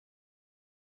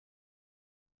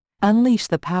Unleash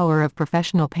the power of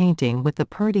professional painting with the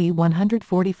Purdy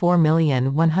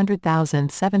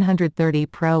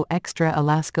 144,100,730 Pro-Extra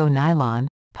Elasco Nylon,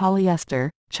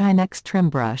 Polyester, Chinex Trim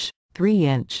Brush,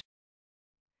 3-inch.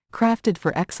 Crafted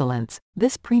for excellence,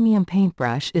 this premium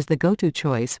paintbrush is the go-to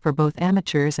choice for both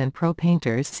amateurs and pro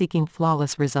painters seeking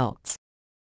flawless results.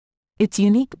 Its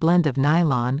unique blend of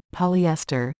nylon,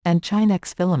 polyester, and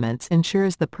Chinex filaments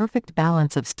ensures the perfect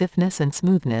balance of stiffness and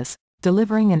smoothness,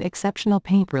 delivering an exceptional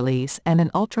paint release and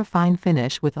an ultra-fine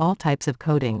finish with all types of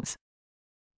coatings.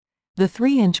 The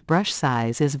 3-inch brush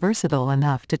size is versatile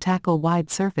enough to tackle wide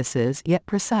surfaces yet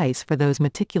precise for those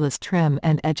meticulous trim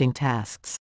and edging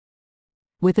tasks.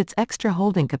 With its extra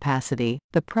holding capacity,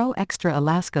 the Pro-Extra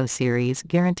Elasco series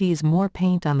guarantees more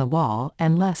paint on the wall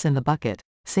and less in the bucket,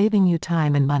 saving you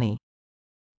time and money.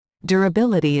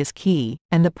 Durability is key,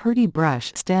 and the Purdy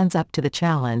brush stands up to the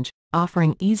challenge,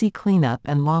 offering easy cleanup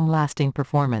and long-lasting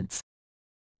performance.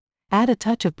 Add a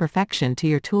touch of perfection to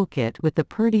your toolkit with the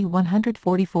Purdy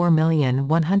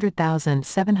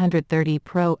 144,100,730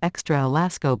 Pro-Extra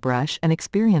Elasco brush and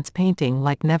experience painting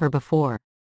like never before.